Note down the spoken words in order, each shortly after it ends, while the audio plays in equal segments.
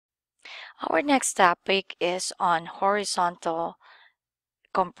Our next topic is on horizontal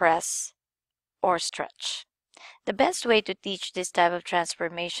compress or stretch. The best way to teach this type of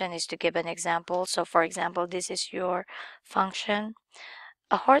transformation is to give an example. So for example, this is your function.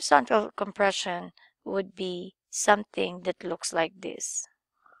 A horizontal compression would be something that looks like this.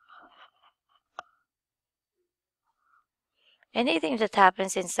 Anything that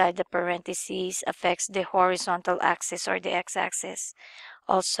happens inside the parentheses affects the horizontal axis or the x-axis.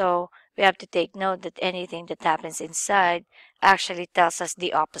 Also, we have to take note that anything that happens inside actually tells us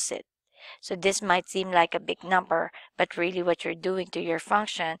the opposite. So this might seem like a big number, but really what you're doing to your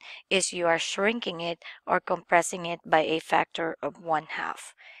function is you are shrinking it or compressing it by a factor of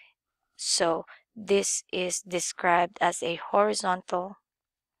 1/2. So this is described as a horizontal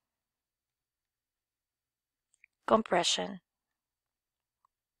compression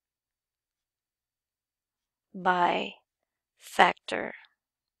by factor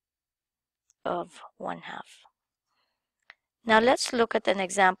of 1/2. Now let's look at an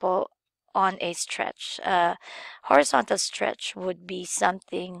example on a stretch. Horizontal stretch would be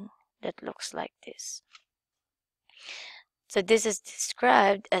something that looks like this. So this is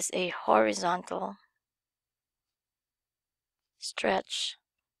described as a horizontal stretch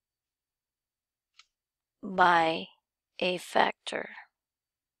by a factor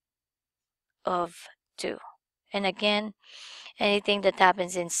of 2. And again, anything that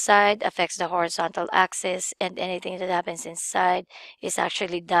happens inside affects the horizontal axis, and anything that happens inside is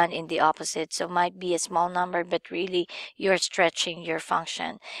actually done in the opposite. So might be a small number, but really you're stretching your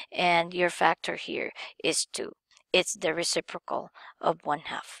function, and your factor here is 2. It's the reciprocal of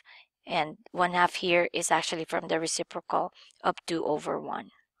 1/2. And 1/2 here is actually from the reciprocal of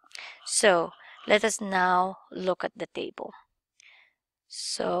 2/1. So let us now look at the table.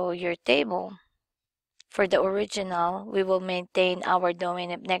 So your table, for the original, we will maintain our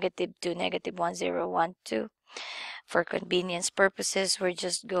domain of -2, -1, 0, 1, 2. For convenience purposes, we're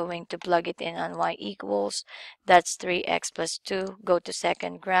just going to plug it in on y equals. That's 3x plus 2. Go to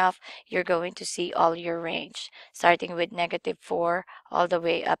second graph. You're going to see all your range, starting with -4 all the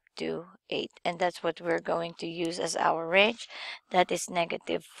way up to 8. And that's what we're going to use as our range. That is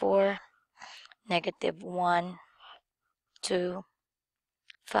 -4, -1, 2,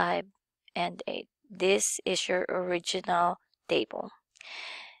 5, and 8. This is your original table.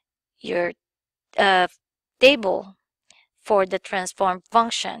 Your table for the transform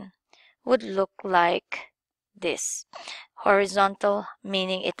function would look like this. Horizontal,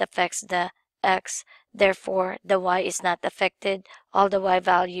 meaning it affects the x, therefore the y is not affected. All the y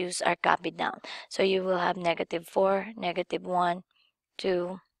values are copied down. So you will have -4, -1,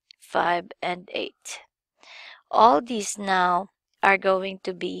 2, 5, and 8. All these now are going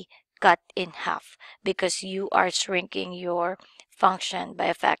to be cut in half because you are shrinking your function by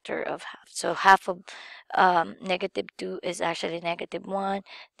a factor of half. So half of -2 is actually -1.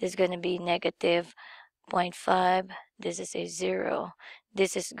 This is going to be -0.5. This is a 0.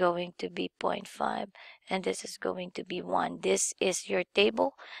 This is going to be 0.5. And this is going to be 1. This is your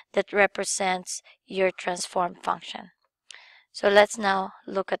table that represents your transform function. So let's now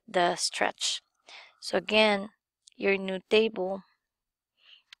look at the stretch. So again, your new table,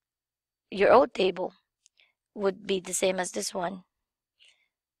 your old table would be the same as this one.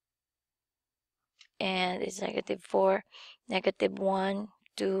 And it's -4, -1,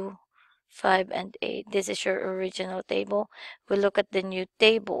 2, 5, and 8. This is your original table. We look at the new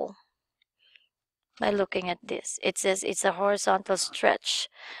table by looking at this. It says it's a horizontal stretch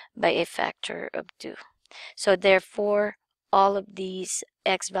by a factor of 2. So therefore, all of these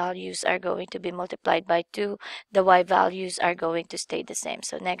x values are going to be multiplied by 2. The y values are going to stay the same.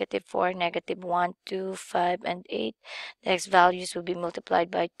 So -4, -1, 2, 5, and 8. The x values will be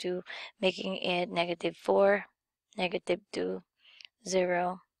multiplied by 2, making it -4, -2,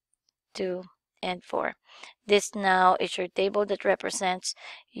 0, 2, and 4. This now is your table that represents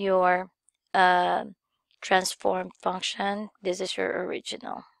your transform function. This is your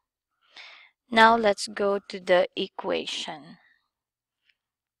original. Now let's go to the equation.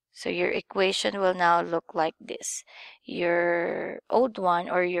 So your equation will now look like this. Your old one,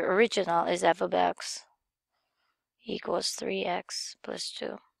 or your original, is f of x equals 3x plus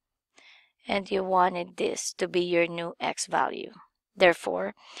 2. And you wanted this to be your new x value.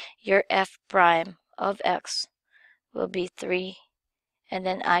 Therefore, your f prime of x will be 3. And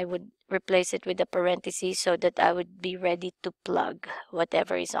then I would replace it with a parenthesis so that I would be ready to plug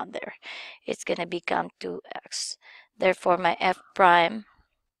whatever is on there. It's going to become 2x. Therefore, my f prime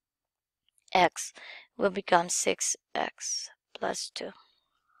x will become 6x plus 2.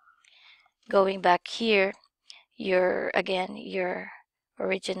 Going back here, your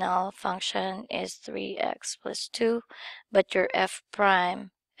original function is 3x plus 2, but your f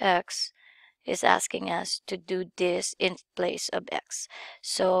prime x is asking us to do this in place of x.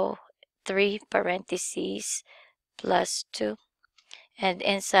 So 3 parentheses plus 2, and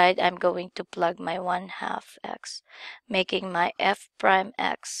inside I'm going to plug my 1/2 x, making my f prime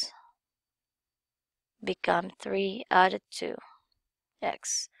x become 3 out of 2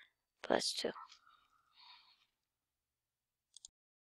 x plus 2.